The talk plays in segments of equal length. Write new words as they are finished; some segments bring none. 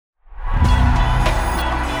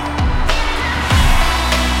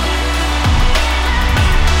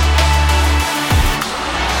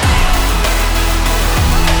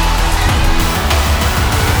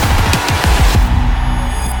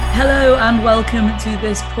welcome to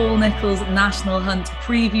this Paul Nicholls National Hunt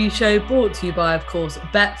preview show, brought to you by, of course,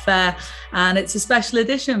 Betfair. And it's a special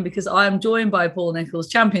edition because I am joined by Paul Nicholls,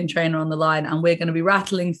 champion trainer, on the line, and we're going to be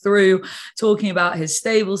rattling through, talking about his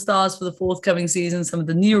stable stars for the forthcoming season, some of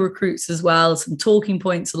the new recruits as well, some talking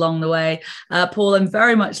points along the way. Paul, I'm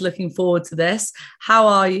very much looking forward to this. How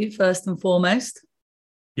are you, first and foremost?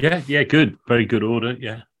 Yeah, good. Very good order.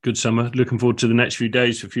 Yeah, good summer. Looking forward to the next few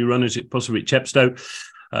days for a few runners, possibly at Chepstow.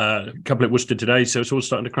 A couple at Worcester today, so it's all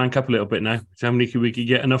starting to crank up a little bit now. So how many we could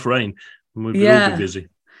get enough rain, and we'll all be busy.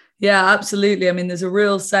 Yeah, absolutely. I mean, there's a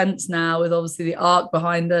real sense now with obviously the arc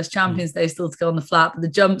behind us, Champions Day still to go on the flat, but the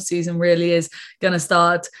jump season really is going to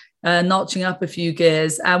start notching up a few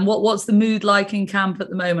gears. And what's the mood like in camp at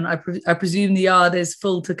the moment? I presume the yard is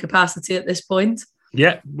full to capacity at this point.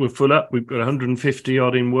 Yeah, we're full up. We've got 150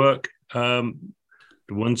 odd in work.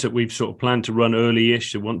 The ones that we've sort of planned to run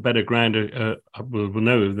early-ish, that want better ground, we'll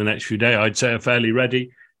know over the next few days. I'd say are fairly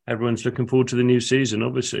ready. Everyone's looking forward to the new season.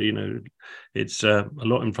 Obviously, you know, it's a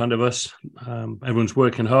lot in front of us. Everyone's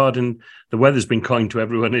working hard, and the weather's been kind to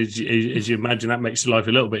everyone. As you imagine, that makes life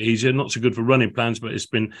a little bit easier. Not so good for running plans, but it's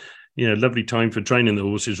been, you know, lovely time for training the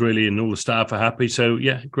horses, really, and all the staff are happy. So,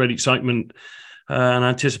 yeah, great excitement and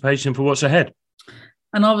anticipation for what's ahead.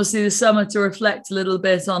 And obviously the summer to reflect a little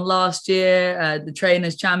bit on last year, the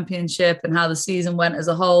Trainers' Championship and how the season went as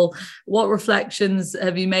a whole. What reflections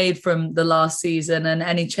have you made from the last season, and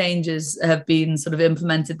any changes have been sort of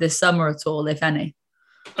implemented this summer at all, if any?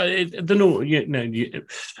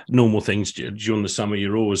 Normal things during the summer.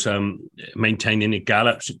 You're always maintaining your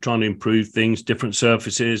gallops, trying to improve things, different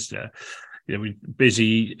surfaces. We're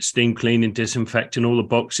busy steam cleaning, disinfecting all the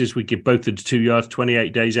boxes. We give both of the 2 yards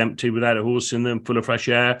 28 days empty without a horse in them, full of fresh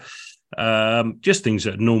air. Just things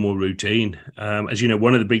that are normal routine. As you know,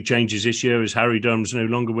 one of the big changes this year is Harry Durham's no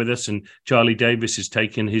longer with us, and Charlie Davis has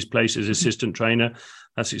taken his place as assistant trainer.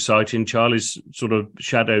 That's exciting. Charlie's sort of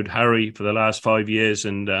shadowed Harry for the last 5 years,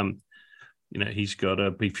 and he's got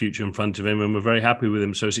a big future in front of him, and we're very happy with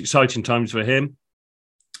him. So it's exciting times for him.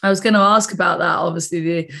 I was going to ask about that. Obviously,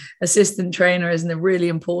 the assistant trainer is in a really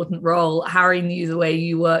important role. Harry knew the way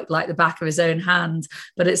you worked like the back of his own hand,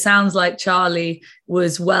 but it sounds like Charlie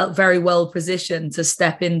was very well positioned to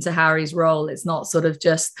step into Harry's role. It's not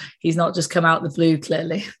he's not just come out the blue,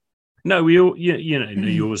 clearly. No, we all,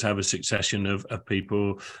 you always have a succession of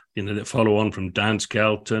people, that follow on from Dan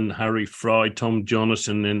Skelton, Harry Fry, Tom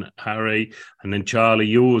Jonathan, and Harry, and then Charlie.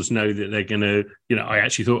 You always know that they're going to, I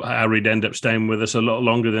actually thought Harry'd end up staying with us a lot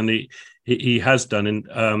longer than he has done.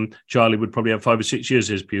 And Charlie would probably have 5 or 6 years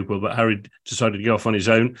as his pupil, but Harry decided to go off on his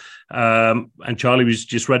own. And Charlie was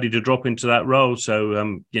just ready to drop into that role.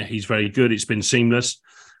 So, he's very good. It's been seamless.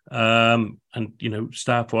 And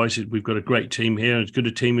staff wise, we've got a great team here, as good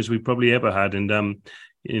a team as we've probably ever had, and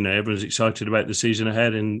everyone's excited about the season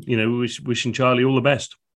ahead, and wishing Charlie all the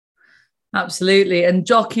best. Absolutely. And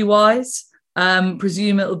jockey wise,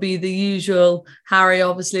 presume it'll be the usual Harry,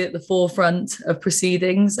 obviously at the forefront of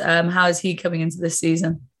proceedings. How is he coming into this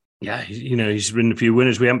season? Yeah, he's ridden a few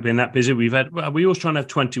winners. We haven't been that busy. We always try and have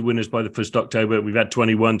 20 winners by the 1st October. We've had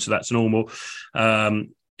 21, so that's normal.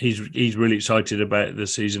 He's really excited about the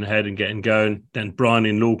season ahead and getting going. Then Brian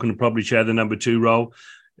and Lorcan will probably share the number 2 role.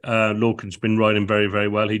 Lorcan's been riding very, very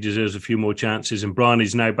well. He deserves a few more chances. And Brian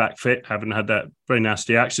is now back fit, having had that very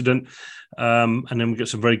nasty accident. And then we've got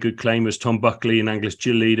some very good claimers, Tom Buckley and Angus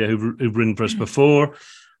Leader, who've ridden for us before.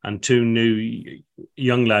 And 2 new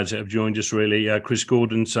young lads that have joined us, really. Chris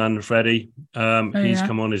Gordon's son, Freddie. He's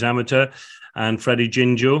come on as amateur. And Freddie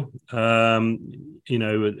Ginger,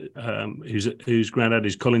 whose granddad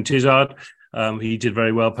is Colin Tizard. He did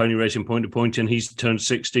very well pony racing point to point, and he's turned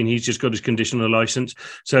 16. He's just got his conditional license.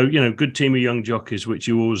 So, good team of young jockeys, which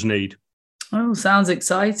you always need. Oh, sounds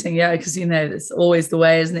exciting. Yeah, because, it's always the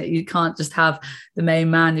way, isn't it? You can't just have the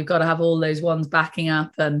main man. You've got to have all those ones backing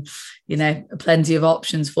up and, plenty of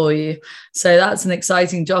options for you. So that's an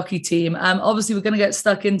exciting jockey team. Obviously, we're going to get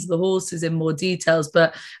stuck into the horses in more details,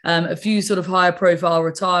 but a few sort of higher profile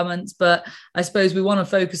retirements. But I suppose we want to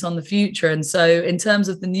focus on the future. And so in terms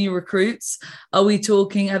of the new recruits, are we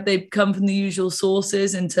talking, have they come from the usual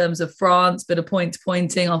sources in terms of France, bit of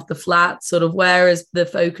point-to-pointing off the flat? Sort of where has the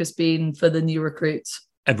focus been for the new recruits?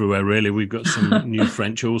 Everywhere, really. We've got some new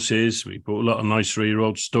French horses. We bought a lot of nice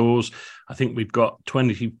 3-year-old stores. I think we've got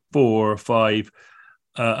 24 or 5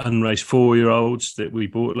 unraced 4-year-olds that we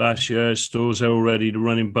bought last year. Stores are all ready to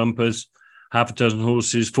run in bumpers. Half a dozen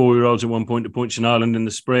horses, 4-year-olds at one point to points in Ireland in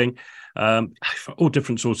the spring. all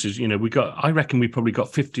different sources. I reckon we probably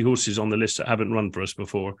got 50 horses on the list that haven't run for us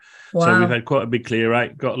before. Wow. So we've had quite a big clear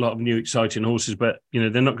out, got a lot of new exciting horses, but they're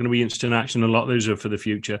not going to be instant action. A lot of those are for the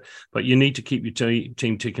future, but you need to keep your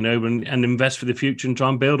team ticking over and invest for the future and try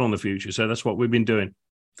and build on the future. So that's what we've been doing.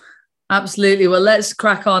 Absolutely. Well, let's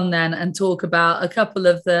crack on then and talk about a couple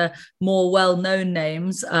of the more well-known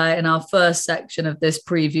names in our first section of this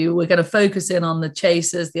preview. We're going to focus in on the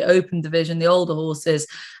chasers, the open division, the older horses,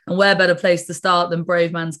 and where better place to start than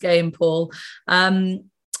Bravemansgame, Paul.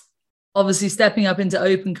 Obviously stepping up into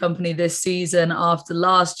open company this season after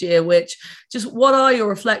last year, what are your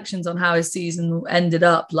reflections on how his season ended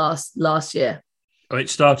up last year? It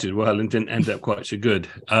started well and didn't end up quite so good.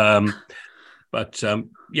 And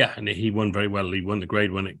he won very well. He won the grade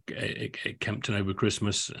one at Kempton over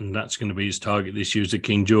Christmas, and that's going to be his target this year is the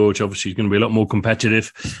King George. Obviously, he's going to be a lot more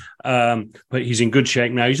competitive, but he's in good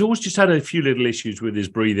shape now. He's always just had a few little issues with his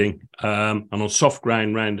breathing, and on soft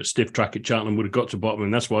ground round at stiff track at Cheltenham would have got to bottom,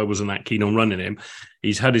 and that's why I wasn't that keen on running him.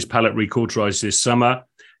 He's had his palate recauterized this summer.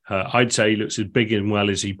 I'd say he looks as big and well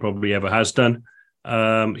as he probably ever has done.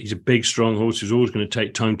 He's a big, strong horse who's always going to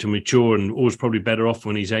take time to mature and always probably better off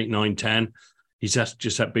when he's 8, 9, 10. He's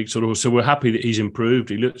just that big sort of horse. So we're happy that he's improved.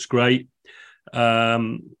 He looks great.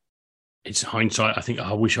 It's hindsight. I think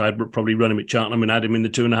I wish I had probably run him at Cheltenham and had him in the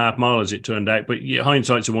 2.5 mile as it turned out. But yeah,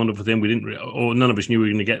 hindsight's a wonderful thing. None of us knew we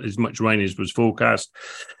were going to get as much rain as was forecast.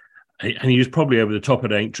 And he was probably over the top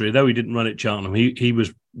at Aintree. Though he didn't run at Cheltenham, he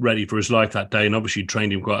was ready for his life that day and obviously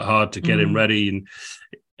trained him quite hard to get him ready.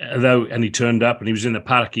 And he turned up and he was in the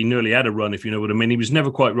paddock. He nearly had a run, if you know what I mean. He was never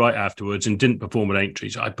quite right afterwards and didn't perform at Aintree.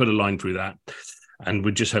 So I put a line through that. And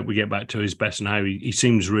we just hope we get back to his best now. He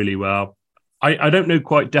seems really well. I don't know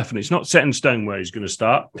quite definitely. It's not set in stone where he's going to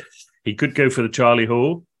start. He could go for the Charlie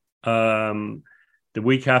Hall. The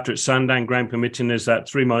week after at Sandown, ground permitting, there's that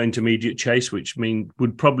 3 mile intermediate chase, which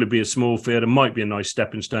would probably be a small field and might be a nice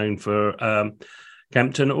stepping stone for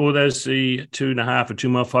Kempton. Or there's the 2.5 or 2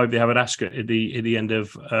 mile 5 they have at Ascot at the end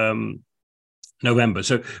of November.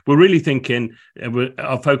 So we're really thinking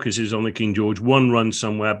our focus is on the King George, one run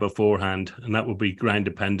somewhere beforehand, and that will be ground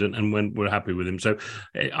dependent and when we're happy with him. So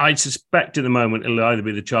I suspect at the moment it'll either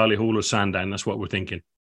be the Charlie Hall or Sandown. That's what we're thinking.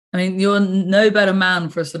 I mean, you're no better man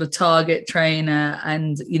for a sort of target trainer.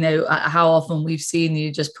 And, how often we've seen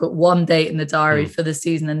you just put one date in the diary for the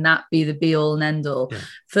season and that be the be all and end all.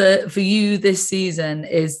 Yeah. For you this season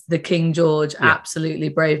is the King George, absolutely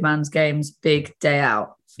Bravemansgame's big day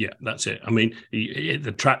out. Yeah, that's it. I mean,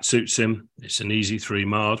 the track suits him. It's an easy 3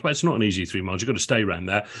 miles. Well, it's not an easy 3 miles. You've got to stay around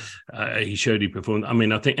there. He showed he performed. I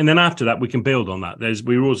mean, I think, and then after that, we can build on that.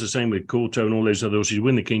 We were always the same with Courtauld and all those other horses. You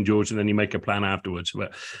win the King George and then you make a plan afterwards.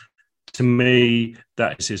 But to me,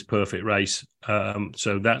 that is his perfect race.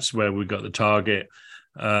 So that's where we got the target.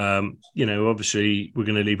 Obviously we're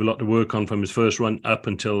going to leave a lot to work on from his first run up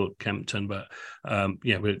until Kempton, but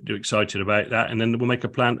we're excited about that. And then we'll make a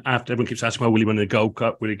plan after. Everyone keeps asking, will he win the Gold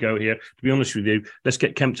Cup? Will he go here? To be honest with you, let's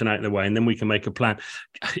get Kempton out of the way and then we can make a plan.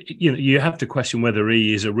 You have to question whether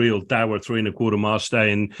he is a real dour 3.25 mile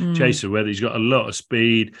staying chaser, whether he's got a lot of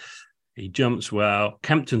speed. He jumps well.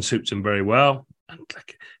 Kempton suits him very well. And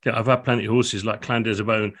I've had plenty of horses like Clan des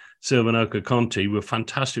Avon, Silvanoka, Conti were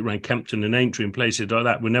fantastic around Kempton and Aintree and places like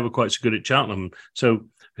that. We're never quite so good at Cheltenham. So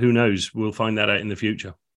who knows? We'll find that out in the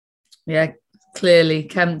future. Yeah, clearly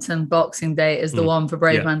Kempton Boxing Day is the one for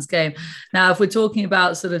Bravemansgame. Now, if we're talking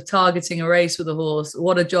about sort of targeting a race with a horse,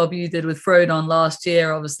 what a job you did with Frodon last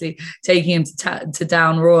year, obviously taking him to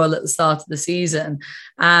Down Royal at the start of the season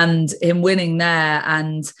and him winning there.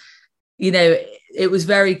 And, it was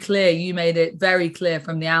very clear. You made it very clear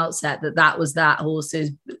from the outset that was that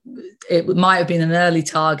horse's. It might have been an early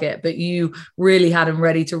target, but you really had him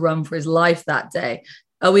ready to run for his life that day.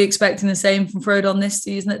 Are we expecting the same from Frodon this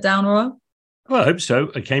season at Down Royal? Well, I hope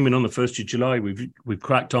so. I came in on the 1st of July. We've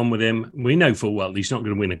cracked on with him. We know full well he's not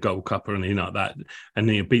going to win a Gold Cup or anything like that. And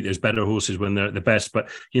he'll beat those better horses when they're at the best. But,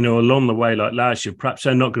 along the way, like last year, perhaps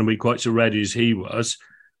they're not going to be quite so ready as he was,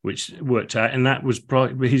 which worked out. And that was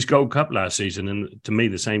probably his Gold Cup last season. And to me,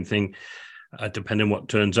 the same thing, depending on what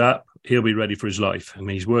turns up, he'll be ready for his life. I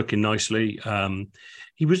mean, he's working nicely.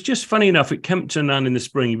 He was just funny enough at Kempton and in the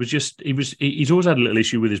spring. He's always had a little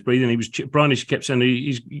issue with his breathing. Brian kept saying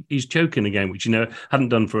he's choking again, which, hadn't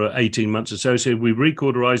done for 18 months or so. So we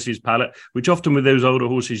recauterized his palate, which often with those older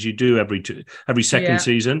horses, you do every second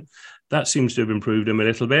season. That seems to have improved him a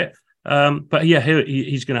little bit. But yeah,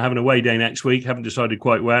 he's going to have an away day next week. Haven't decided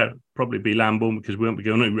quite where. Probably be Lambourne because we won't be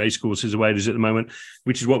going to race courses away at the moment,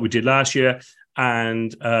 which is what we did last year,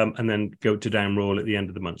 and then go to Down Royal at the end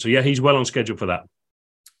of the month. So yeah, he's well on schedule for that.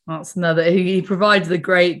 That's another. He provided a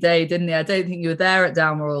great day, didn't he? I don't think you were there at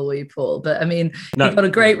Dalmarole, were you, Paul? But I mean, No. he got a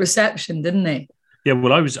great reception, didn't he? Yeah,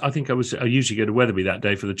 well, I usually go to Wetherby that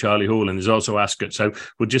day for the Charlie Hall, and there's also Ascot. So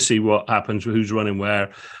we'll just see what happens, who's running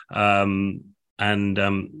where, and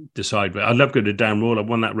decide. But I love going to Dalmarole. I've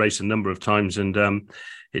won that race a number of times, and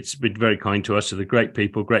it's been very kind to us. So they're great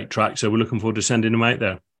people, great track. So we're looking forward to sending them out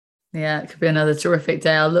there. Yeah, it could be another terrific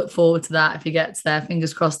day. I'll look forward to that if he gets there.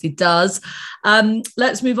 Fingers crossed he does.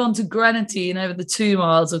 Let's move on to Greaneteen over the 2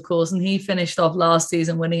 miles, of course. And he finished off last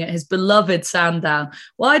season winning at his beloved Sandown.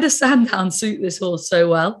 Why does Sandown suit this horse so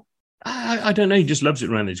well? I don't know. He just loves it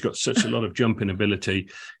around there. He's got such a lot of jumping ability.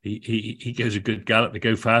 He goes a good gallop. They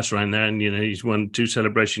go fast around there. And, he's won 2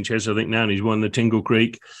 Celebration Chases, I think, now. And he's won the Tingle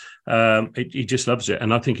Creek. He just loves it.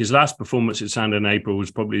 And I think his last performance at Sandown in April was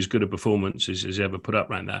probably as good a performance as he's ever put up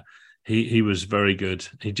around there. He was very good.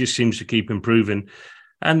 He just seems to keep improving.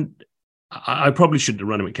 And I probably shouldn't have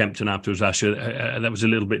run him at Kempton afterwards last year. That was a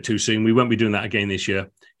little bit too soon. We won't be doing that again this year.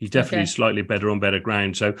 He's definitely slightly better on better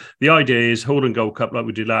ground. So the idea is Haldon Gold Cup like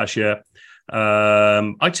we did last year.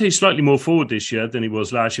 I'd say he's slightly more forward this year than he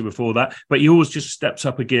was last year before that. But he always just steps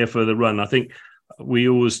up a gear for the run. I think we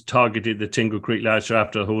always targeted the Tingle Creek last year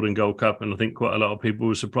after the Haldon Gold Cup, and I think quite a lot of people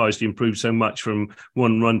were surprised he improved so much from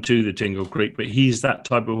one run to the Tingle Creek. But he's that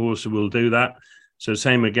type of horse who will do that. So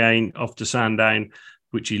same again, off to Sandown,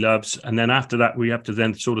 which he loves. And then after that, we have to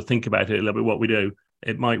then sort of think about it a little bit, what we do.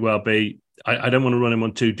 It might well be, I don't want to run him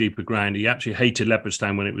on too deep a ground. He actually hated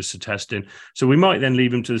Leopardstown when it was to testing. So we might then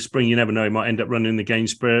leave him to the spring. You never know. He might end up running the Gain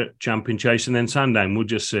Spirit, Champion Chase, and then Sandown. We'll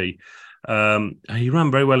just see. He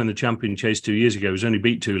ran very well in the Champion Chase 2 years ago. He was only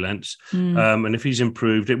beat 2 lengths. And if he's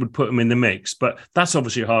improved, it would put him in the mix. But that's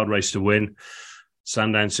obviously a hard race to win.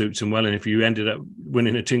 Sandown suits him well. And if you ended up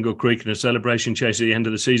winning a Tingle Creek and a Celebration Chase at the end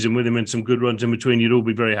of the season with him and some good runs in between, you'd all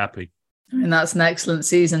be very happy. And that's an excellent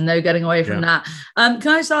season. No getting away from that. Can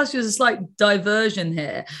I just ask you as a slight diversion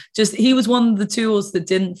here? Just he was one of the 2 horses that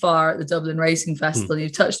didn't fire at the Dublin Racing Festival. You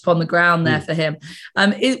touched upon the ground there for him.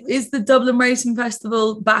 Is the Dublin Racing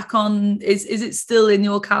Festival back on? Is it still in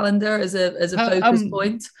your calendar as a focus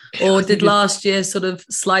point, or did last year sort of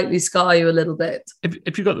slightly scar you a little bit?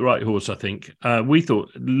 If you got the right horse, I think we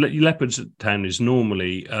thought Leopardstown is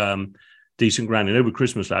normally. Decent ground, and over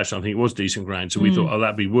Christmas last year, I think it was decent ground. So we thought,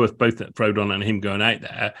 that'd be worth both Frodon and him going out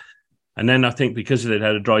there. And then I think because they'd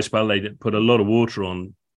had a dry spell, they put a lot of water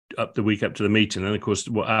on up the week up to the meeting. And of course,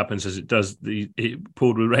 what happens is it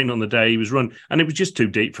poured with rain on the day he was run, and it was just too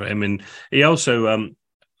deep for him. And he also,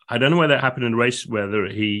 I don't know whether that happened in the race, whether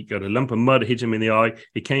he got a lump of mud hit him in the eye.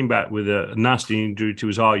 He came back with a nasty injury to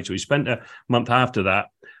his eye, so he spent a month after that.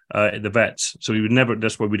 At the vets, so he would never.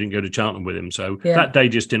 That's why we didn't go to Cheltenham with him. So that day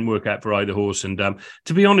just didn't work out for either horse. And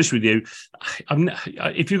to be honest with you,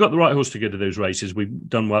 if you've got the right horse to go to those races, we've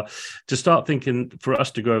done well. To start thinking for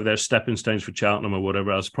us to go over there, stepping stones for Cheltenham or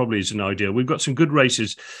whatever else, probably is an idea. We've got some good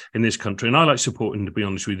races in this country, and I like supporting, to be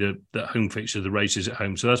honest with you, the home fixture, the races at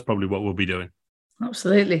home. So that's probably what we'll be doing.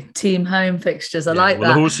 Absolutely. Team home fixtures. I like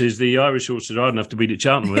that. The Irish horses are hard enough to beat at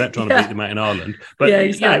Cheltenham without trying to beat them out in Ireland. But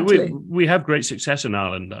exactly. We have great success in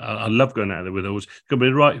Ireland. I love going out there with a horse. It's got to be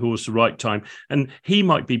the right horse, the right time. And he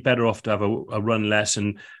might be better off to have a run less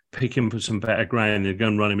and pick him for some better ground than go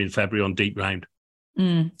and run him in February on deep ground.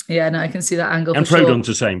 Yeah, no, I can see that angle. And Frodon's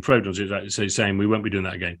the same. Frodon's exactly the same. We won't be doing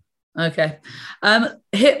that again. Okay.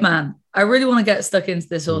 Hitman. I really want to get stuck into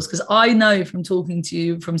this horse because I know from talking to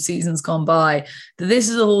you from seasons gone by that this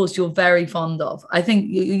is a horse you're very fond of. I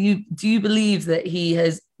think do you believe that he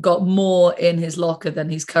has got more in his locker than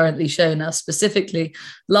he's currently shown us, specifically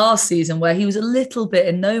last season where he was a little bit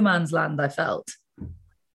in no man's land, I felt.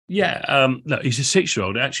 Yeah, no, he's a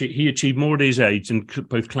 6-year-old. Actually, he achieved more at his age than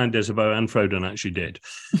both Clan des Obeaux and Frodon actually did.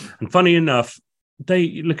 And funny enough,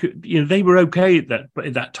 they were okay at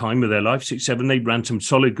that time of their life, 6, 7. They ran some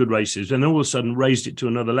solid, good races, and all of a sudden raised it to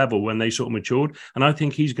another level when they sort of matured. And I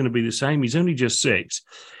think he's going to be the same. He's only just 6.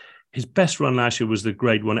 His best run last year was the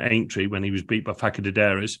Grade 1 at Aintree when he was beat by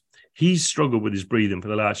Facadederes. He's struggled with his breathing for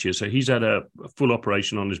the last year, so he's had a full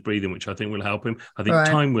operation on his breathing, which I think will help him. I think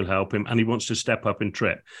time will help him, and he wants to step up and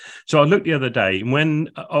trip. So I looked the other day, and when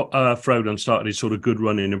Frodon started his sort of good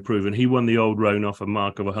running and improving, he won the Old Roan off a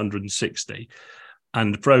mark of 160.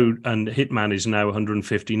 And Hitman is now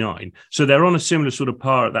 159. So they're on a similar sort of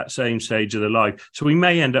par at that same stage of their life. So we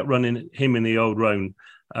may end up running him in the Old Roan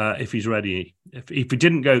if he's ready. If he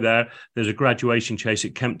didn't go there, there's a graduation chase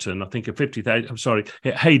at Kempton. I think at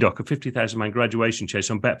Haydock, a 50,000 man graduation chase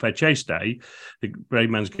on Betfair Chase Day. The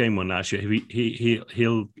Braveman's game one last year.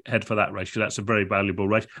 He'll head for that race because that's a very valuable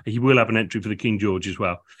race. He will have an entry for the King George as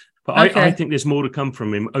well. But I think there's more to come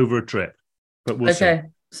from him over a trip. But we'll see.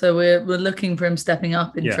 So we're looking for him stepping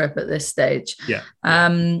up in Yeah. trip at this stage. Yeah.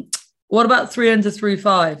 What about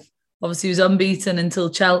 300-3.5? Obviously, he was unbeaten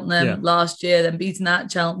until Cheltenham last year, then beaten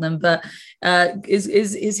at Cheltenham. But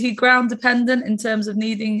is he ground dependent in terms of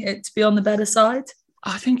needing it to be on the better side?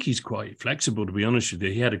 I think he's quite flexible, to be honest with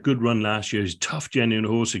you. He had a good run last year. He's a tough, genuine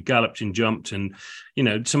horse who galloped and jumped. And, you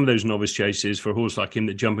know, some of those novice chases for a horse like him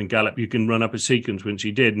that jump and gallop, you can run up a sequence, which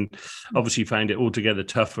he did. And obviously found it altogether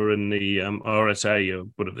tougher in the RSA, or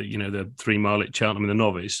whatever, you know, the 3 mile at Cheltenham in the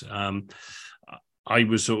novice. I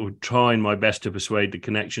was sort of trying my best to persuade the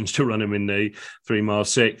connections to run him in the 3 mile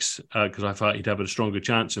 6 because I thought he'd have a stronger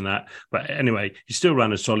chance in that. But anyway, he still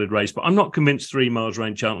ran a solid race. But I'm not convinced 3 miles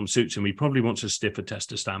around Cheltenham suits him. He probably wants a stiffer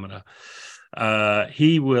test of stamina.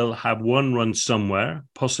 He will have one run somewhere,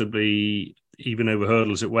 possibly even over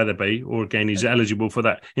hurdles at Wetherby, or again, he's eligible for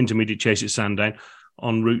that intermediate chase at Sandown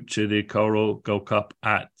en route to the Coral Gold Cup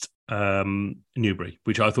at Newbury,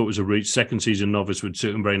 which I thought was a route second season novice would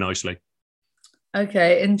suit him very nicely.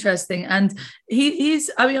 Okay, interesting. And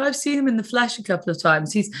he's, I mean, I've seen him in the flesh a couple of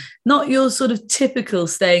times. He's not your sort of typical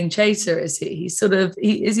staying chaser, is he? He's sort of,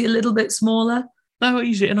 is he a little bit smaller? No,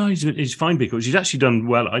 he's fine because he's actually done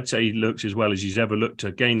well. I'd say he looks as well as he's ever looked.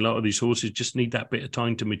 Again, a lot of these horses just need that bit of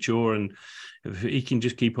time to mature, and if he can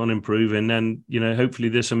just keep on improving, then, you know, hopefully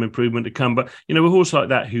there's some improvement to come. But, you know, a horse like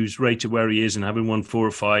that who's rated where he is and having won 4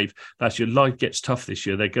 or 5 last year, life gets tough this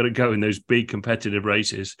year. They've got to go in those big competitive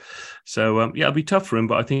races. So, it'll be tough for him,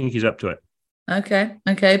 but I think he's up to it. Okay,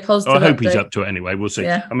 positive. I hope he's up to it anyway. We'll see.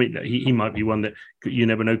 Yeah. I mean, he might be one that you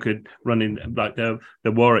never know could run in like the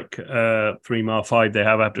Warwick 3 mile 5 they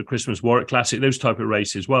have after Christmas, Warwick Classic, those type of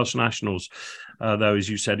races, Welsh Nationals. Though, as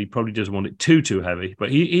you said, he probably doesn't want it too heavy, but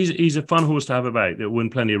he's a fun horse to have about that will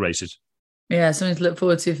win plenty of races. Yeah, something to look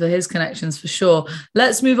forward to for his connections for sure.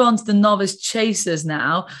 Let's move on to the novice chasers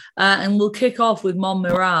now, and we'll kick off with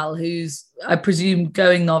Monmiral, who's, I presume,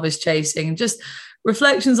 going novice chasing. Just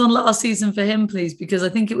reflections on last season for him, please, because I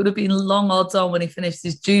think it would have been long odds on when he finished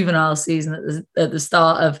his juvenile season at the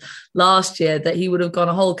start of last year that he would have gone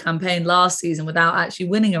a whole campaign last season without actually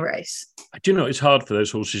winning a race. Do you know, it's hard for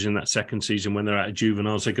those horses in that second season when they're out of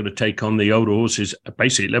juveniles. They're going to take on the older horses,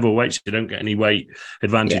 basically level weights. They don't get any weight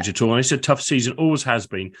advantage at all. And it's a tough season, always has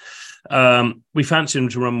been. We fancied him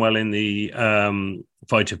to run well in the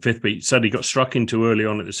fight to fifth beat. Said he got struck into early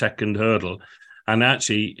on at the second hurdle. And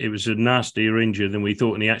actually, it was a nastier injury than we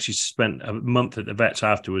thought. And he actually spent a month at the vets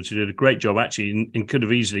afterwards. He did a great job, actually, and could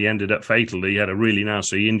have easily ended up fatally. He had a really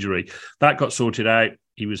nasty injury. That got sorted out.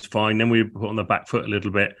 He was fine. Then we were put on the back foot a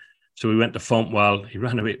little bit. So we went to Fontwell. He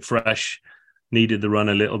ran a bit fresh, needed the run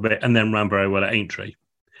a little bit, and then ran very well at Aintree.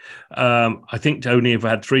 I think to only have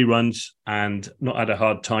had 3 runs and not had a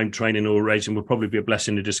hard time training or racing would probably be a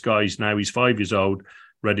blessing in disguise. Now he's 5 years old,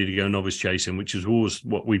 ready to go novice chasing, which is always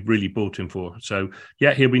what we really bought him for. So,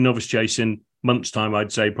 yeah, he'll be novice chasing month's time,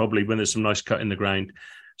 I'd say, probably when there's some nice cut in the ground.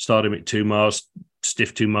 Start him at 2 miles,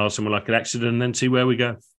 stiff 2 miles, somewhere like an accident, and then see where we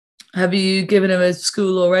go. Have you given him a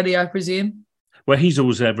school already, I presume? Well, he's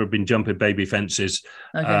always ever been jumping baby fences.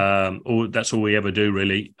 Okay. Or that's all we ever do,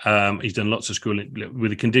 really. He's done lots of schooling with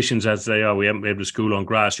the conditions as they are. We haven't been able to school on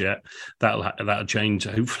grass yet. That'll change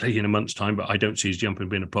hopefully in a month's time. But I don't see his jumping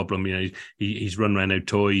being a problem. You know, he's run around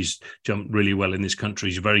O'Toy. He's jumped really well in this country.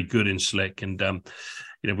 He's very good in slick, and you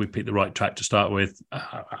know, we picked the right track to start with.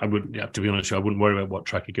 I wouldn't have to be honest. I wouldn't worry about what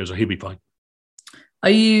track he goes on. He'll be fine.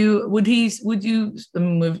 Would you, I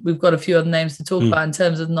mean, we've got a few other names to talk about in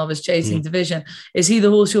terms of the novice chasing division. Is he the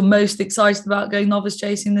horse you're most excited about going novice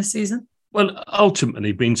chasing this season? Well,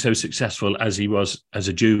 ultimately, being so successful as he was as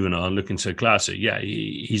a juvenile and looking so classy, yeah,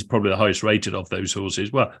 he's probably the highest rated of those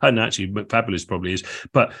horses. Well, and actually, Fabulous probably is.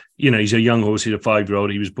 But, you know, he's a young horse. He's a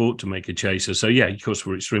 5-year-old. He was bought to make a chaser. So, yeah, of course,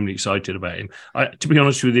 we're extremely excited about him. To be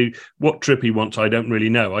honest with you, what trip he wants, I don't really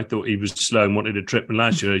know. I thought he was slow and wanted a trip. And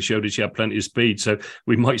last year, he showed us he had plenty of speed. So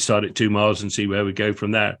we might start at 2 miles and see where we go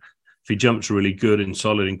from there. If he jumps really good and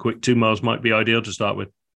solid and quick, 2 miles might be ideal to start with.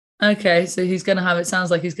 Okay, so he's going to have, it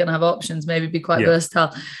sounds like he's going to have options, maybe be quite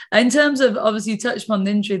versatile. In terms of, obviously, you touched upon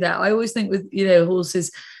the injury there. I always think with, you know,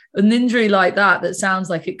 horses, an injury like that sounds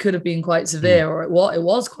like it could have been quite severe, or it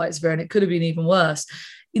was quite severe, and it could have been even worse.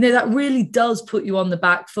 You know, that really does put you on the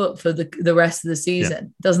back foot for the rest of the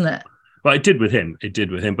season, doesn't it? Well, it did with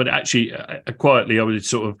him. But actually, quietly, I was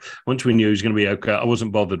sort of, once we knew he was going to be okay, I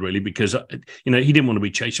wasn't bothered really because, you know, he didn't want to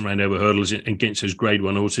be chasing around over hurdles against those grade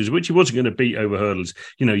 1 horses, which he wasn't going to beat over hurdles.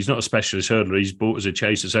 You know, he's not a specialist hurdler. He's bought as a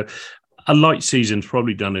chaser. So a light season's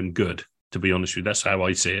probably done him good, to be honest with you. That's how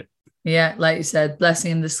I see it. Yeah, like you said,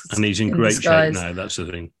 blessing in disguise. And he's in great shape now. That's the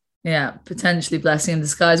thing. Yeah, potentially blessing in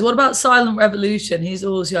disguise. What about Silent Revolution? He's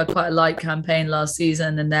also had quite a light campaign last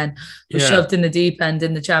season and then was Yeah. shoved in the deep end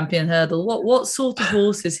in the champion hurdle. What sort of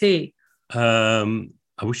horse is he?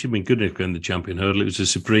 I wish he'd been good enough in the champion hurdle. It was a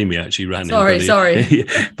Supreme he actually ran Sorry.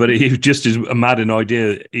 but he was just as mad an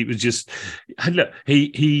idea. He was just look.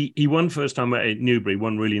 He won first time at Newbury,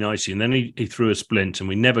 won really nicely, and then he threw a splint, and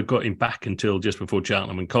we never got him back until just before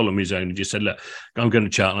Cheltenham. And Colin his own, he just said, "Look, I'm going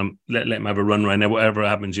to Cheltenham. Let him have a run around there. Whatever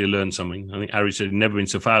happens, you learn something." I think Harry said he'd never been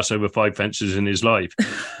so fast over 5 fences in his life,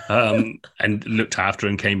 and looked after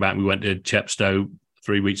and came back. We went to Chepstow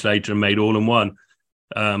 3 weeks later and made all in one.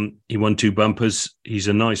 He won 2 bumpers. He's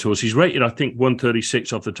a nice horse. He's rated, I think,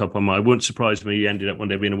 136 off the top of my. It wouldn't surprise me. He ended up one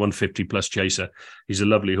day being a 150 plus chaser. He's a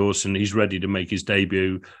lovely horse, and he's ready to make his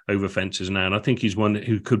debut over fences now. And I think he's one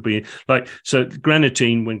who could be like, so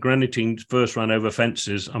Grenadine, when Grenadine first ran over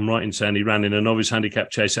fences, I'm right in saying he ran in a novice handicap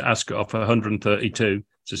chase at Ascot for 132.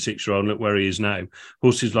 It's a 6-year-old. Look where he is now.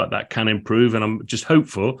 Horses like that can improve, and I'm just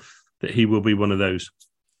hopeful that he will be one of those.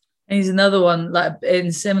 He's another one like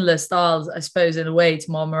in similar styles, I suppose, in a way to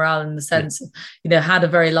Monmiral in the sense of, had a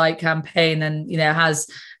very light campaign and, has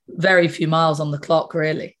very few miles on the clock,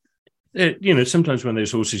 really. Sometimes when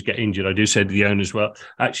those horses get injured, I do say to the owners, well,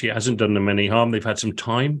 actually it hasn't done them any harm. They've had some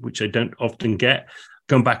time, which they don't often get.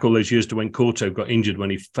 Going back all those years to when Corto got injured when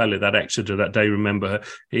he fell at that Exeter that day, remember,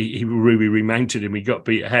 he really remounted him. He got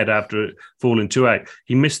beat ahead after falling 2 out.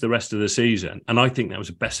 He missed the rest of the season. And I think that was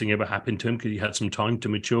the best thing ever happened to him because he had some time to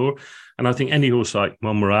mature. And I think any horse like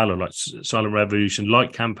Monmiral or like Silent Revolution,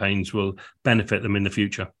 like campaigns, will benefit them in the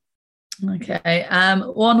future. Okay.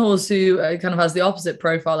 One horse who kind of has the opposite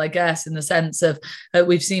profile, I guess, in the sense of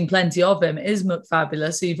we've seen plenty of him is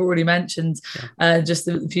McFabulous, who you've already mentioned just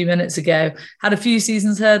a few minutes ago. Had a few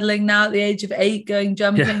seasons hurdling, now at the age of 8 going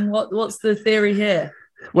jumping. Yeah. What's the theory here?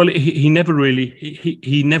 Well, he never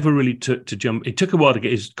really took to jump. It took a while to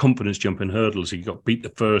get his confidence jumping hurdles. He got beat the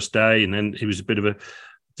first day, and then he was a bit of a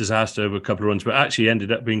disaster over a couple of runs, but actually ended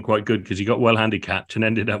up being quite good because he got well handicapped and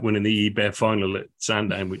ended up winning the eBay final at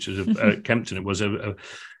Sandown, which was Kempton. It was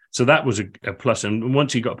so that was a plus. And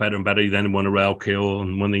once he got better and better, he then won a rail kill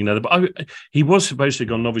and one thing another. But he was supposed to have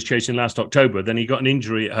gone novice chasing last October. Then he got an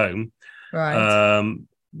injury at home, right?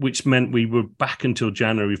 Which meant we were back until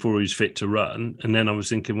January before he was fit to run. And then I was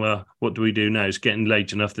thinking, well, what do we do now? It's getting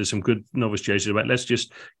late enough. There's some good novice chasers about. Let's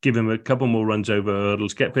just give him a couple more runs over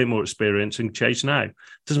hurdles, get a bit more experience and chase now. It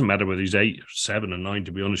doesn't matter whether he's 8, 7 or 9,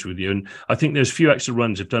 to be honest with you. And I think there's a few extra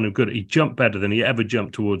runs have done him good. He jumped better than he ever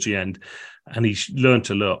jumped towards the end. And he's learned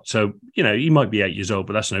a lot. So, he might be 8 years old,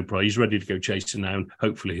 but that's no problem. He's ready to go chasing now. And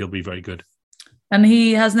hopefully he'll be very good. And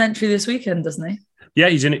he has an entry this weekend, doesn't he? Yeah,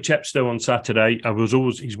 he's in at Chepstow on Saturday.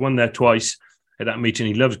 He's won there twice at that meeting.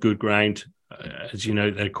 He loves good ground. As you know,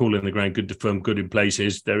 they're calling the ground good to firm, good in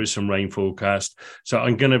places. There is some rain forecast. So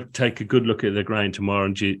I'm going to take a good look at the ground tomorrow.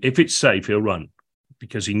 And if it's safe, he'll run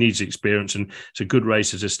because he needs experience. And it's a good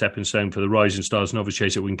race as a stepping stone for the Rising Stars Novice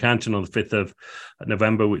Chase at Wincanton on the 5th of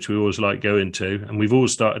November, which we always like going to. And we've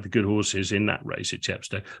always started the good horses in that race at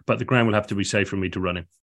Chepstow. But the ground will have to be safe for me to run him.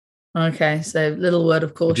 Okay, so little word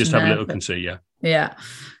of caution. Just have a little conceit, yeah. Yeah.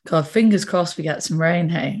 God, fingers crossed we get some rain,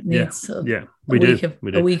 hey? We do.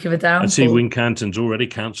 A week of a downfall. I see Wincanton's already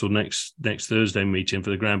cancelled next Thursday meeting for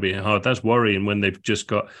the ground being hard. That's worrying when they've just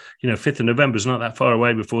got, 5th of November is not that far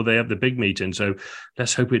away before they have the big meeting. So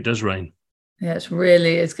let's hope it does rain. Yeah,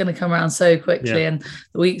 it's going to come around so quickly and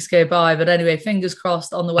the weeks go by. But anyway, fingers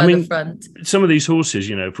crossed on the weather front. Some of these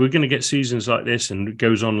horses, if we're going to get seasons like this and it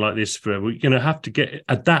goes on like this forever, we're going to have to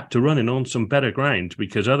adapt to running on some better ground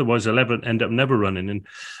because otherwise they'll end up never running. And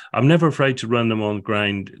I'm never afraid to run them on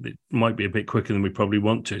ground that might be a bit quicker than we probably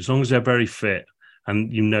want to, as long as they're very fit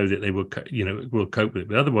and that they will, will cope with it.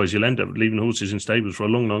 But otherwise you'll end up leaving horses in stables for a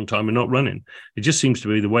long, long time and not running. It just seems to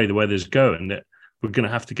be the way the weather's going that we're going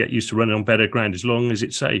to have to get used to running on better ground as long as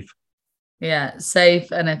it's safe. Yeah,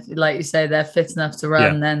 safe. And if, like you say, they're fit enough to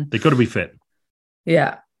run, then they've got to be fit.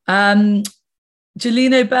 Yeah.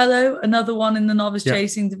 Gelino Bello, another one in the novice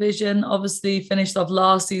chasing division, obviously finished off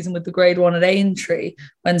last season with the grade 1 at Aintree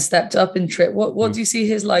when stepped up in trip. What do you see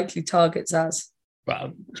his likely targets as?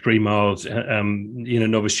 Well, 3 miles,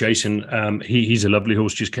 novice chasing. He's a lovely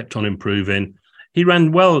horse, just kept on improving. He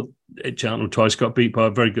ran well at Cheltenham twice, got beat by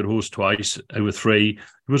a very good horse twice over 3. He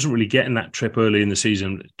wasn't really getting that trip early in the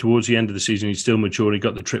season. Towards the end of the season, he still matured. He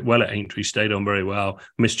got the trip well at Aintree, stayed on very well,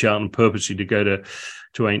 missed Cheltenham purposely to go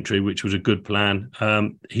to Aintree, which was a good plan.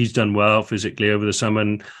 He's done well physically over the summer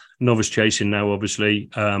and novice chasing now, obviously.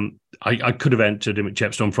 I could have entered him at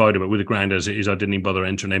Chepstow on Friday, but with the ground as it is, I didn't even bother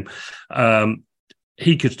entering him.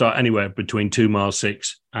 He could start anywhere between 2 miles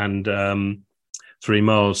 6 and 3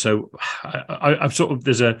 miles. So I've sort of,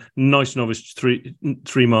 there's a nice novice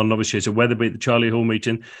 3 mile novice chaser, Wetherby at the Charlie Hall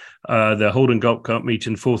meeting, the Holden Golf Cup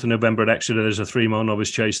meeting, 4th of November at Exeter. There's a 3 mile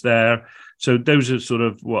novice chase there. So those are sort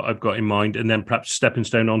of what I've got in mind. And then perhaps stepping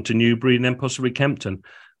stone on to Newbury and then possibly Kempton,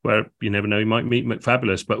 where you never know, you might meet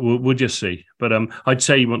McFabulous, but we'll just see. But I'd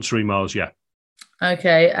say he wants 3 miles, yeah.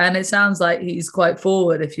 Okay, and it sounds like he's quite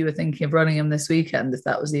forward if you were thinking of running him this weekend, if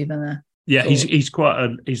that was even a... Yeah,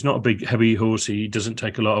 he's not a big heavy horse. He doesn't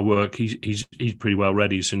take a lot of work. He's pretty well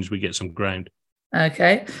ready as soon as we get some ground.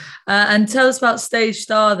 Okay, and tell us about Stage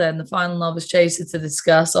Star then, the final novice chaser to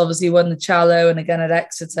discuss. Obviously, won the Challow and again at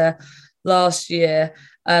Exeter last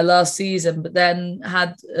season, but then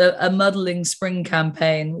had a muddling spring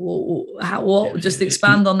campaign. Just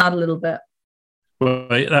expand on that a little bit. Well,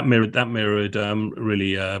 that mirrored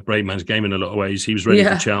really Braveman's game in a lot of ways. He was ready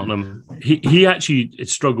for Cheltenham. He actually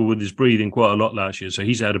struggled with his breathing quite a lot last year, so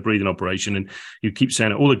he's had a breathing operation. And you keep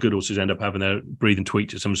saying it, all the good horses end up having their breathing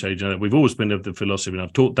tweaked at some stage. We've always been of the philosophy, and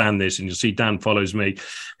I've taught Dan this, and you'll see Dan follows me.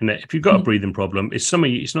 And that if you've got a breathing problem, it's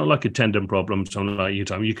not like a tendon problem, something like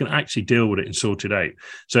you can actually deal with it and sort it out.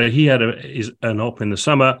 So he had an op in the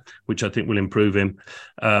summer, which I think will improve him.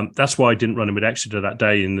 That's why I didn't run him at Exeter that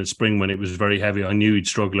day in the spring when it was very heavy. I knew he'd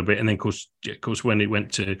struggle a bit, and then of course when it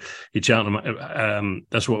went to Cheltenham,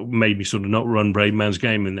 that's what made me sort of not run Braveman's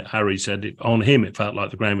game. And Harry said on him it felt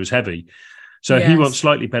like the ground was heavy, so he wants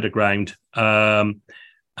slightly better ground,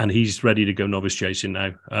 and he's ready to go novice chasing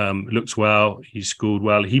now. Looks well, he's scored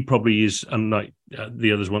well. He probably is, unlike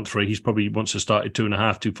the others want 3. He's probably wants to start at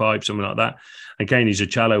 2.5, 2.5, something like that. Again, he's a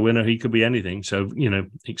Challow winner. He could be anything. So,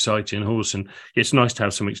 exciting horse. And it's nice to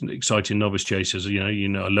have some exciting novice chasers.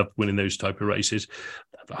 I love winning those type of races.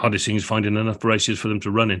 The hardest thing is finding enough races for them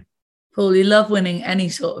to run in. Paul, you love winning any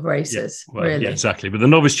sort of races, really. Yeah, exactly. But the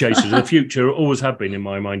novice chasers, the future, always have been in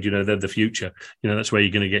my mind. They're the future. That's where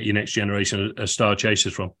you're going to get your next generation of star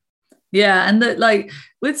chasers from. Yeah, and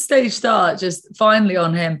with Stage Star, just finally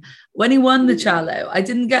on him, when he won the Challow, I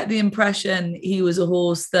didn't get the impression he was a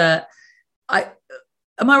horse that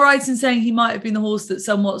am I right in saying he might have been the horse that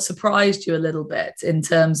somewhat surprised you a little bit in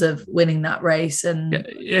terms of winning that race? And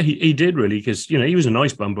yeah, he did really, because he was a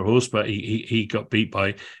nice bumper horse, but he got beat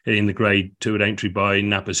in the Grade 2 at Aintree by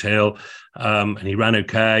Nappers Hill, and he ran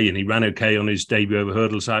okay, on his debut over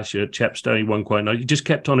hurdles last year at Chepstow. He won quite nice. He just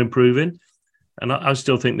kept on improving. And I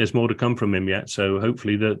still think there's more to come from him yet. So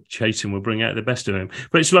hopefully the chasing will bring out the best of him.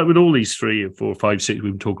 But it's like with all these 3 or 4, 5, 6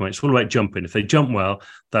 we've been talking about, it's all about jumping. If they jump well,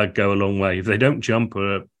 they'll go a long way. If they don't jump,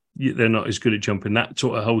 or they're not as good at jumping, that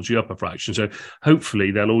sort of holds you up a fraction. So hopefully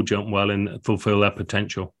they'll all jump well and fulfill their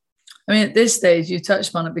potential. I mean, at this stage, you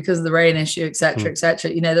touched on it because of the rain issue, et cetera, et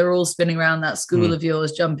cetera. They're all spinning around that school of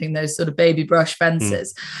yours, jumping those sort of baby brush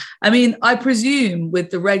fences. I mean, I presume with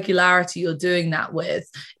the regularity you're doing that with,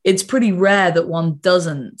 it's pretty rare that one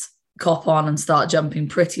doesn't cop on and start jumping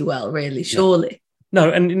pretty well, really, surely. No,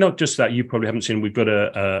 and not just that. You probably haven't seen, we've got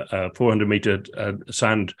a 400-metre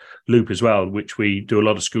sand loop as well, which we do a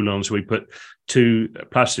lot of school on. So we put 2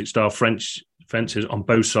 plastic style French fences on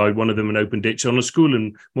both sides, one of them an open ditch. On a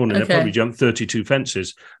schooling morning, they probably jumped 32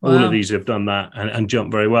 fences. Wow. All of these have done that and jump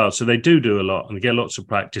very well. So they do a lot and they get lots of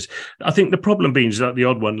practice. I think the problem being is that the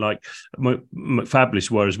odd one, like McFabulous,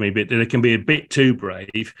 worries me a bit. They can be a bit too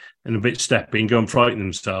brave and a bit steppy and go and frighten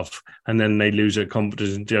themselves, and then they lose their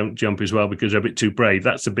confidence and jump as well because they're a bit too brave.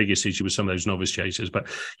 That's the biggest issue with some of those novice chasers. But,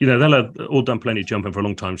 they'll have all done plenty of jumping for a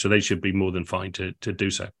long time, so they should be more than fine to do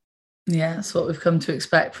so. Yeah, that's what we've come to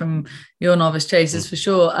expect from your novice chasers for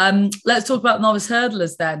sure. Let's talk about novice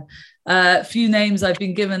hurdlers then. A few names, I've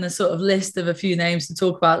been given a sort of list of a few names to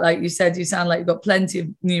talk about. Like you said, you sound like you've got plenty of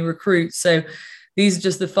new recruits. So these are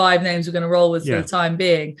just the 5 names we're going to roll with for the time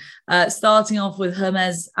being. Starting off with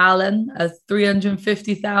Hermes Allen, a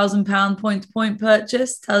 £350,000 point-to-point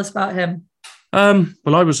purchase. Tell us about him.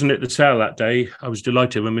 Well, I wasn't at the sale that day. I was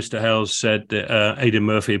delighted when Mr. Hales said that Aidan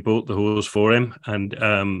Murphy had bought the horse for him, and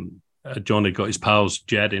John had got his pals,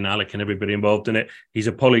 Jed and Alec and everybody involved in it. He's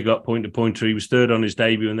a polyglot point-to-pointer. He was 3rd on his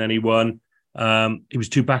debut and then he won. He was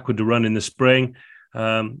too backward to run in the spring,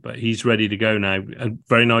 but he's ready to go now. A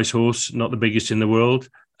very nice horse, not the biggest in the world.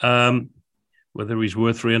 Whether he's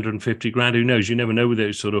worth 350 grand, who knows? You never know with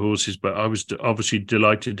those sort of horses, but I was obviously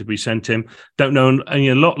delighted to be sent him. Don't know, and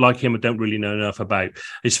a lot like him, I don't really know enough about.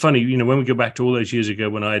 It's funny, when we go back to all those years ago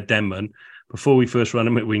when I had Denman, before we first ran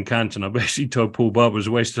him at Wincanton, I basically told Paul Barber it was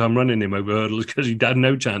a waste of time running him over hurdles because he had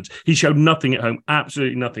no chance. He showed nothing at home,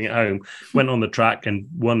 absolutely nothing at home. Went on the track and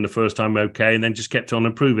won the first time okay, and then just kept on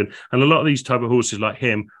improving. And a lot of these type of horses like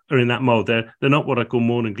him are in that mould. They're not what I call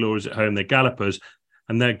morning glories at home. They're gallopers,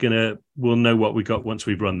 and we'll know what we got once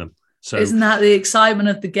we've run them. So isn't that the excitement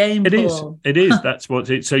of the game? It Paul? is. It is. That's what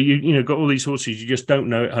it. So you got all these horses. You just don't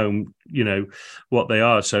know at home. What they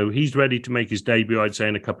are. So he's ready to make his debut. I'd say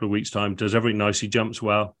in a couple of weeks' time. Does everything nice. He jumps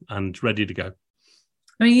well and ready to go.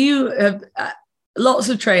 I mean, you have lots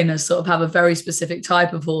of trainers sort of have a very specific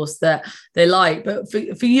type of horse that they like. But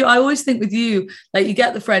for you, I always think with you, like you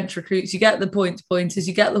get the French recruits, you get the pointers,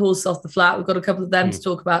 you get the horses off the flat. We've got a couple of them to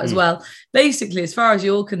talk about as well. Basically, as far as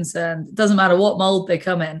you're concerned, it doesn't matter what mold they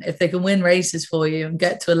come in. If they can win races for you and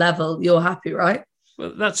get to a level, you're happy, right?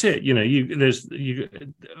 Well, that's it.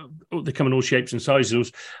 They come in all shapes and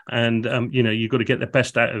sizes, and you've got to get the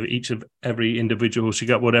best out of every individual horse. You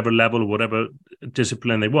got whatever level or whatever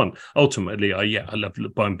discipline they want. Ultimately, I love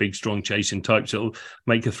buying big, strong chasing types that'll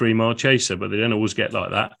make a 3-mile chaser, but they don't always get like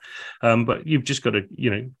that. But you've just got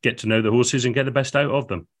to get to know the horses and get the best out of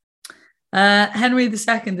them. Henry II is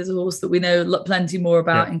a horse that we know plenty more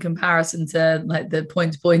about in comparison to like the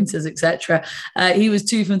pointers, etc. He was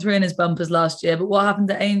 2 from 3 in his bumpers last year, but what happened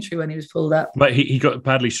to Aintree when he was pulled up? But he got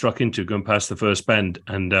badly struck into going past the first bend,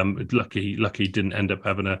 and lucky he didn't end up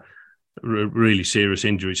having a really serious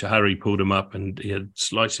injury. So Harry pulled him up, and he had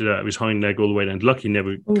sliced it out of his hind leg all the way down. Lucky he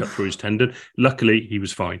never cut through his tendon. Luckily he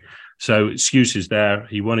was fine. So excuses there.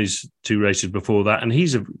 He won his 2 races before that. And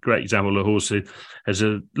he's a great example of a horse who,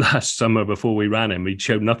 last summer before we ran him, he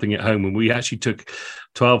showed nothing at home. And we actually took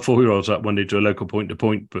 12 4-year-olds up one day to a local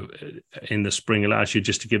point-to-point in the spring of last year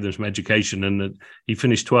just to give them some education. And he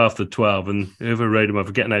finished 12th of 12. And whoever rode him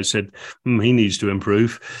over getting out said, he needs to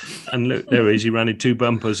improve. And look, there he is. He ran in 2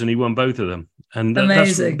 bumpers and he won both of them. And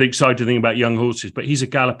that's the exciting thing about young horses. But he's a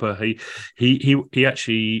galloper. He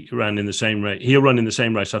actually ran in the same race. He'll run in the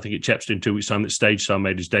same race, I think, at Chepstow in 2 weeks' time that Stage Star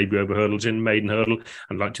made his debut over hurdles in maiden hurdle.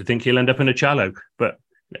 I'd like to think he'll end up in a Challow, but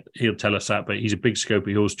he'll tell us that. But he's a big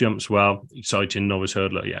scopy horse, jumps well, exciting novice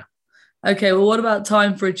hurdler, yeah. Okay, well, what about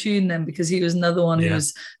Time for a Tune then? Because he was another one who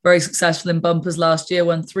was very successful in bumpers last year,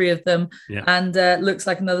 won 3 of them, and looks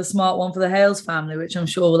like another smart one for the Hales family, which I'm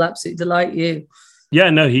sure will absolutely delight you. Yeah,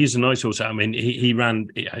 no, he's a nice horse. I mean, he ran,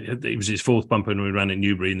 it was his 4th bumper when we ran in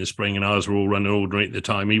Newbury in the spring, and ours were all running ordinary at the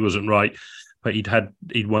time. He wasn't right, but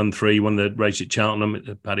he'd won 3, won the race at Cheltenham at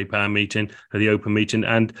the Paddy Power meeting, at the open meeting,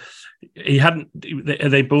 and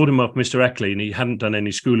they bought him off Mr. Eckley, and he hadn't done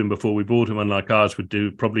any schooling before we bought him, unlike ours would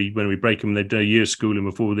do. Probably when we break him, they'd do a year's schooling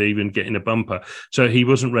before they even get in a bumper. So he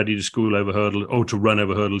wasn't ready to school over hurdles or to run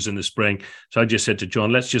over hurdles in the spring. So I just said to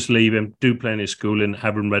John, let's just leave him, do plenty of schooling,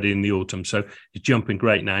 have him ready in the autumn. So he's jumping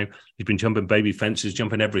great now. He's been jumping baby fences,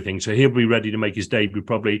 jumping everything. So he'll be ready to make his debut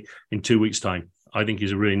probably in 2 weeks' time. I think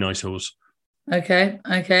he's a really nice horse. Okay.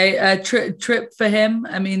 Trip for him.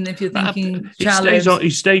 I mean, if you're thinking he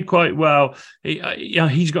stayed quite well.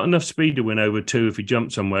 He's got enough speed to win over 2 if he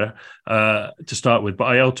jumps somewhere to start with. But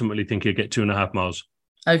I ultimately think he'll get 2.5 miles.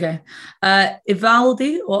 Okay.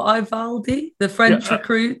 Ivaldi, the French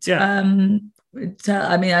recruit. I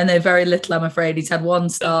mean, I know very little, I'm afraid. He's had 1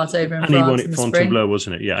 start over in France. And he won at Fontainebleau,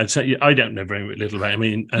 wasn't it? Yeah, I'd say I don't know very little about him. I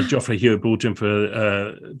mean, Geoffrey Hewitt bought him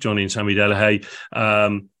for Johnny and Sammy Delahaye.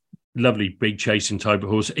 Lovely big chasing type of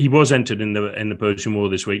horse. He was entered in the Persian War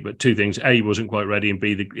this week, but 2 things: A, he wasn't quite ready, and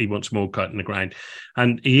B, he wants more cut in the ground.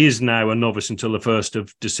 And he is now a novice until the 1st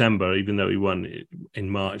of December, even though he won in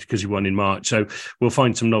March, because he won in March. So we'll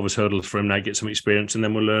find some novice hurdles for him now, get some experience, and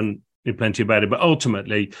then we'll learn plenty about it. But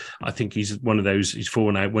ultimately, I think he's one of those. He's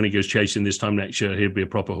 4 now. When he goes chasing this time next year, he'll be a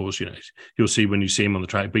proper horse. You'll see when you see him on the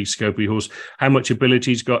track, big scopy horse. How much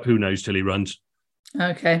ability he's got, who knows till he runs.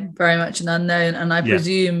 Okay, very much an unknown. And I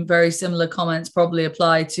presume very similar comments probably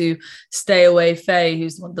apply to Stay Away Faye,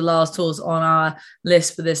 who's the last horse on our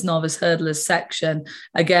list for this novice hurdlers section.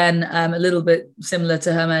 Again, a little bit similar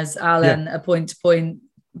to Hermes Allen, a point-to-point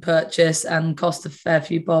purchase and cost a fair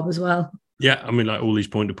few bob as well. Yeah, I mean, like all these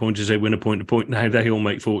point-to-pointers, they win a point-to-point now, they all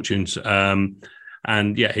make fortunes.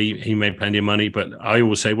 And he made plenty of money. But I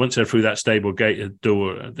always say, once they're through that stable gate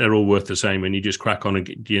door, they're all worth the same. And you just crack on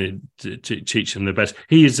and to teach them the best.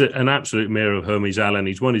 He is an absolute mirror of Hermes Allen.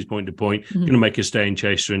 He's won his point-to-point, going to make a staying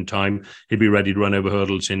chaser in time. He'll be ready to run over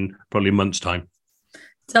hurdles in probably a month's time.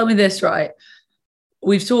 Tell me this, right?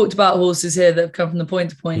 We've talked about horses here that have come from the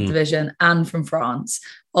point-to-point division and from France.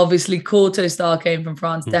 Obviously, Courto Star came from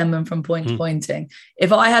France, Denman from point-to-pointing.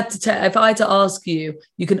 If I had to ask you,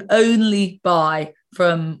 you can only buy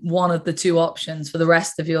from one of the 2 options for the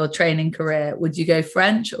rest of your training career. Would you go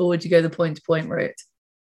French or would you go the point-to-point route?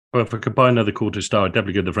 Well, if I could buy another Courto Star, I'd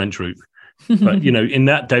definitely go the French route. But, in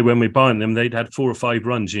that day when we're buying them, they'd had 4 or 5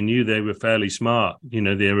 runs. You knew they were fairly smart.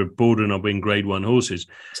 They were bordering on being grade 1 horses.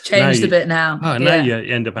 It's changed a bit now. Now you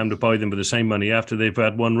end up having to buy them for the same money after they've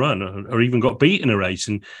had 1 run or even got beat in a race.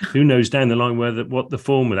 And who knows down the line what the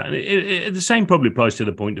form of that. And the same probably applies to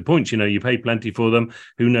the point-to-points. You pay plenty for them.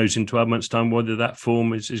 Who knows in 12 months' time whether that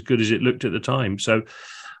form is as good as it looked at the time. So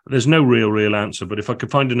there's no real answer. But if I could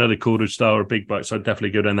find another Quarter Star or Big Bucks, I'd definitely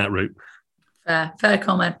go down that route. Fair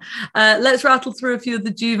comment. Let's rattle through a few of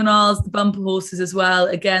the juveniles, the bumper horses as well.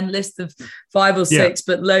 Again, list of 5 or 6,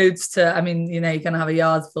 but loads to, you're going to have a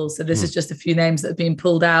yard full. So this is just a few names that have been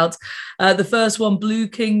pulled out. The first one, Blue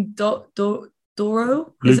King Doro.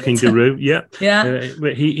 Blue King Doro, yeah.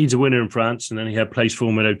 He's a winner in France, and then he had place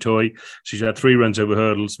 4 with Auteuil. So he's had 3 runs over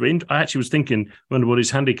hurdles. But I actually was thinking, wonder what his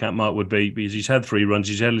handicap mark would be, because he's had 3 runs.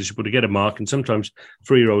 He's eligible to get a mark, and sometimes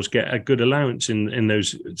 3-year-olds get a good allowance in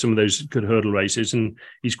some of those good hurdle races. And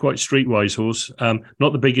he's quite streetwise horse.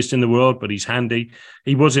 Not the biggest in the world, but he's handy.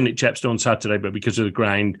 He was in at Chepstow on Saturday, but because of the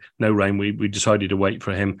ground, no rain, we decided to wait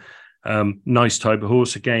for him. Nice type of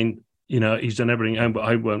horse again. He's done everything, but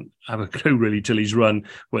I won't have a clue really till he's run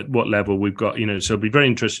what level we've got, so it'll be very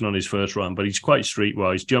interesting on his first run, but he's quite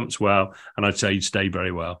streetwise, jumps well, and I'd say he'd stay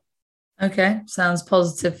very well. Okay, sounds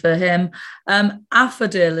positive for him.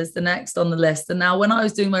 Affodil is the next on the list. And now when I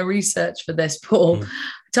was doing my research for this, Paul, I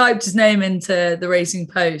typed his name into the Racing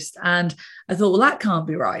Post and I thought, well, that can't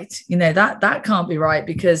be right. That can't be right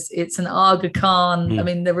because it's an Aga Khan.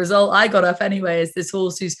 The result I got up anyway is this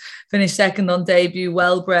horse who's finished second on debut,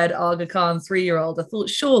 well-bred Aga Khan 3-year-old. I thought,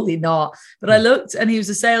 surely not. But I looked and he was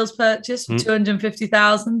a sales purchase for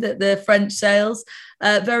 250,000 at the French sales.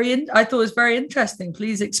 I thought it was very interesting.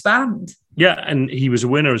 Please expand. Yeah, and he was a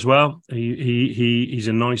winner as well. He's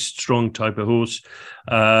a nice, strong type of horse.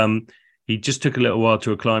 He just took a little while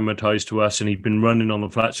to acclimatise to us, and he'd been running on the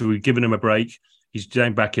flat, so we've given him a break. He's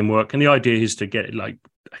down back in work, and the idea is to get,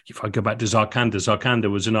 if I go back to Zarkanda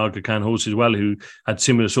was an Aga Khan horse as well, who had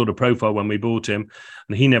similar sort of profile when we bought him,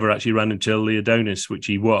 and he never actually ran until the Adonis, which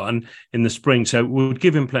he won in the spring. So we'll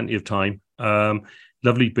give him plenty of time.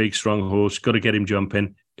 Lovely, big, strong horse. Got to get him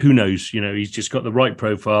jumping. Who knows? He's just got the right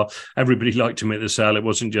profile. Everybody liked him at the sale. It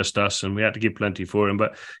wasn't just us, and we had to give plenty for him.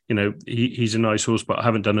 But, he's a nice horse, but I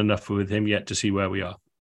haven't done enough with him yet to see where we are.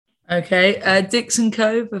 Okay. Dixon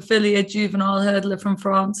Cove, a filly, a juvenile hurdler from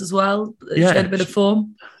France as well. Showed a bit of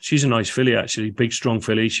form. She's a nice filly, actually. Big, strong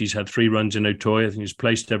filly. She's had 3 runs in Auteuil. I think she's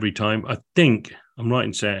placed every time. I think, I'm right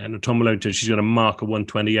in saying, and Tom Malone said she's got a mark of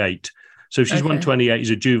 128. So if she's 128, he's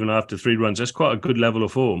a juvenile after 3 runs. That's quite a good level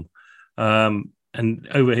of form. And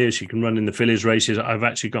over here, she can run in the fillies races. I've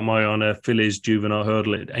actually got my eye on a fillies juvenile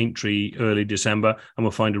hurdle at Aintree early December, and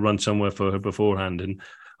we'll find a run somewhere for her beforehand. And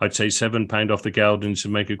I'd say £7 off the Geldings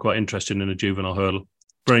and make it quite interesting in a juvenile hurdle.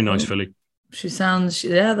 Very nice filly. She sounds,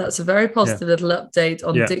 that's a very positive little update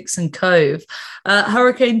on Dixon Cove.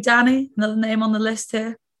 Hurricane Danny, another name on the list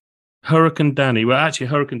here. Hurricane Danny. Well, actually,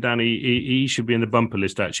 Hurricane Danny, he should be in the bumper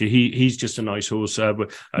list, actually. He's just a nice horse.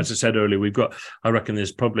 But as I said earlier, we've got, I reckon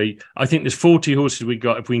there's 40 horses we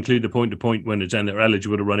got, if we include the point-to-point winners, and they're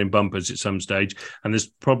eligible to run in bumpers at some stage. And there's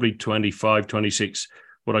probably 25, 26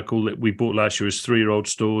 what I call it, we bought last year as 3-year-old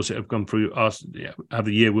stores that have gone through us, have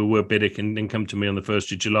the year we were Biddick and then come to me on the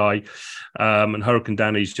 1st of July. And Hurricane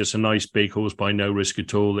Danny's just a nice big horse by no risk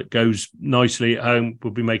at all. That goes nicely at home.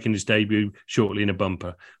 Will be making his debut shortly in a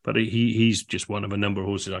bumper. But he's just one of a number of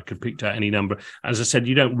horses. I could pick out any number. As I said,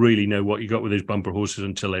 you don't really know what you got with those bumper horses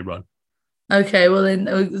until they run. Okay, well, then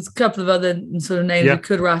there's a couple of other sort of names we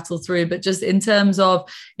could rattle through, but just in terms of,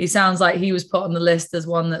 he sounds like he was put on the list as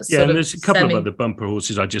one that's and there's a couple of other bumper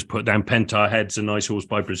horses I just put down. Pentar Head's a nice horse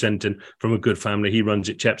by Presenting from a good family. He runs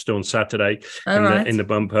at Chepstow on Saturday in the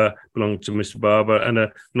bumper, belongs to Mr. Barber, and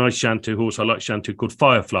a nice Shantou horse. I like Shantou called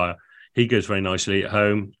Fireflyer. He goes very nicely at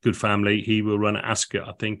home. Good family. He will run at Ascot,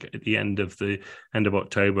 I think, at the end of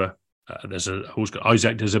October. There's a horse called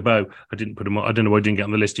Isaac de Zabot. I didn't put him on. I don't know why I didn't get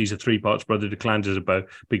on the list. He's a 3-parts brother to Clan de Zabot,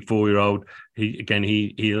 big 4-year-old.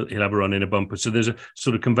 He'll have a run in a bumper. So there's a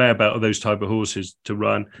sort of conveyor belt of those type of horses to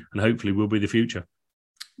run, and hopefully will be the future.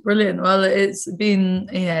 Brilliant. Well, it's been,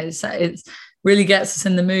 it's really gets us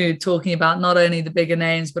in the mood talking about not only the bigger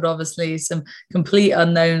names, but obviously some complete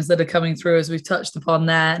unknowns that are coming through, as we've touched upon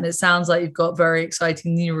there. And it sounds like you've got very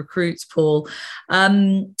exciting new recruits, Paul.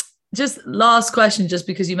 Just last question, just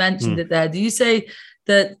because you mentioned it there. Do you say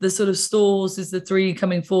that the sort of store horses, the 3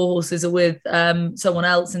 coming 4 horses, are with someone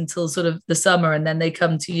else until sort of the summer, and then they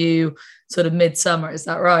come to you sort of midsummer? Is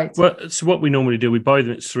that right? Well, so what we normally do, we buy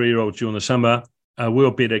them as 3-year-olds during the summer.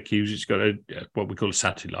 Will Biddick, he's got what we call a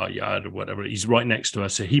satellite yard or whatever. He's right next to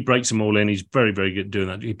us. So he breaks them all in. He's very, very good at doing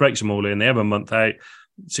that. He breaks them all in. They have a month out,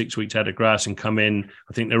 6 weeks out of grass and come in.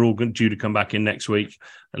 I think they're all due to come back in next week,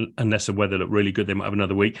 unless the weather look really good. They might have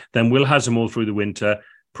another week. Then Will has them all through the winter,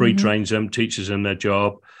 pre-trains them, teaches them their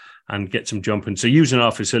job, and gets them jumping. So using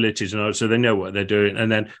our facilities, so they know what they're doing. And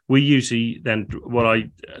then we usually what I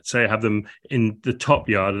say, have them in the top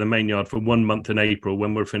yard, the main yard, for 1 month in April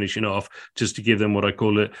when we're finishing off, just to give them what I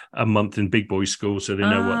call it a month in big boy school, so they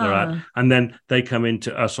know what they're at. And then they come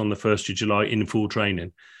into us on the 1st of July in full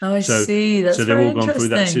training. Oh, I see. That's so they've all gone through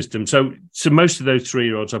that system. So most of those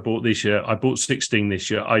 3-year-olds I bought this year, I bought 16 this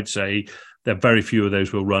year. I'd say that very few of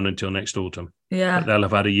those will run until next autumn. Yeah. But they'll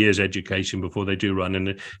have had a year's education before they do run, and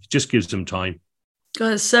it just gives them time.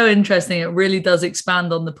 God, it's so interesting. It really does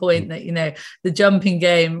expand on the point that, the jumping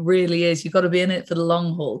game really is, you've got to be in it for the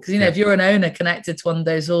long haul. Because, if you're an owner connected to one of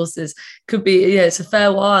those horses, could be, it's a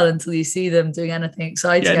fair while until you see them doing anything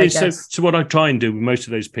exciting. Yeah, it is. So what I try and do with most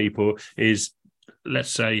of those people is, let's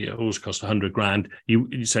say a horse costs 100 grand.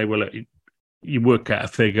 You say, well, you work out a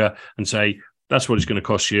figure and say, that's what it's going to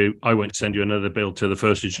cost you. I won't send you another bill till the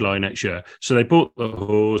 1st of July next year. So they bought the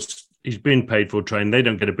horse. He's been paid for training. They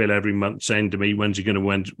don't get a bill every month saying to me, when's he going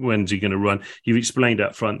to run? You've explained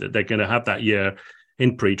up front that they're going to have that year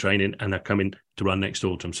in pre-training and they're coming to run next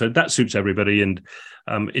autumn. So that suits everybody. And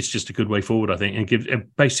it's just a good way forward, I think, and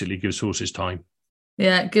it basically gives horses time.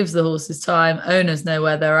 Yeah, it gives the horses time. Owners know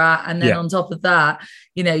where they're at. And then on top of that,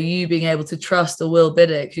 you being able to trust a Will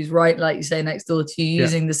Biddick, who's right, like you say, next door to you,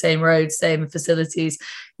 using the same roads, same facilities.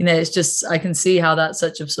 It's just, I can see how that's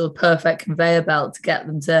such a sort of perfect conveyor belt to get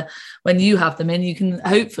them to, when you have them in, you can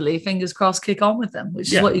hopefully, fingers crossed, kick on with them,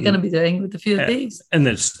 which is what you're going to be doing with a few of these. And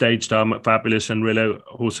then Stage Star, Fabulous and Rillo,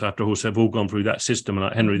 horse after horse, have all gone through that system. And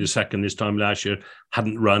like Henry II this time last year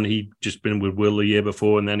hadn't run. He'd just been with Will the year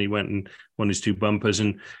before, and then he went and won his 2 bumpers,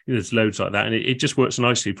 and there's loads like that. And it just works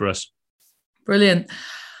nicely for us. Brilliant.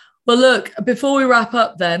 Well, look, before we wrap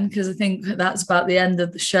up then, because I think that's about the end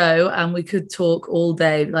of the show, and we could talk all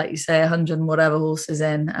day, like you say, 100 and whatever horses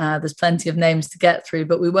in. There's plenty of names to get through,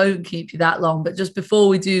 but we won't keep you that long. But just before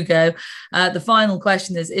we do go, the final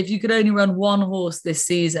question is, if you could only run one horse this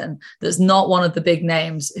season that's not one of the big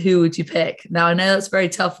names, who would you pick? Now, I know that's a very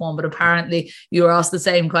tough one, but apparently you were asked the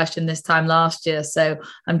same question this time last year. So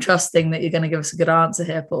I'm trusting that you're going to give us a good answer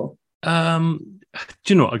here, Paul.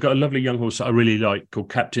 Do you know what? I got a lovely young horse that I really like called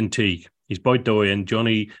Captain Teague. He's by Doyen.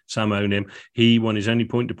 Johnny Sam owned him. He won his only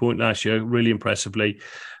point-to-point last year, really impressively.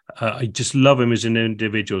 I just love him as an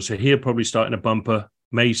individual. So he'll probably start in a bumper,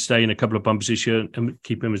 may stay in a couple of bumpers this year and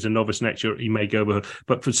keep him as a novice next year. He may go over.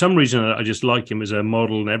 But for some reason, I just like him as a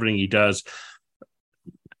model and everything he does.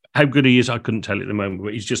 How good he is, I couldn't tell at the moment,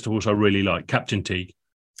 but he's just a horse I really like, Captain Teague.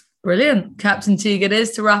 Brilliant. Captain Teague it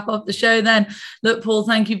is to wrap up the show then. Look, Paul,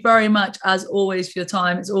 thank you very much as always for your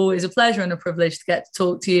time. It's always a pleasure and a privilege to get to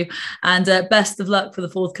talk to you, and best of luck for the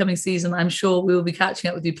forthcoming season. I'm sure we will be catching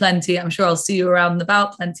up with you plenty. I'm sure I'll see you around and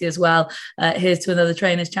about plenty as well. Here's to another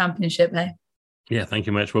Trainers' Championship, hey? Yeah, thank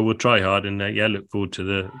you much. Well, we'll try hard and look forward to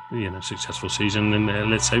the successful season,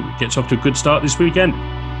 and let's hope it gets off to a good start this weekend.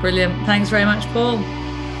 Brilliant. Thanks very much, Paul.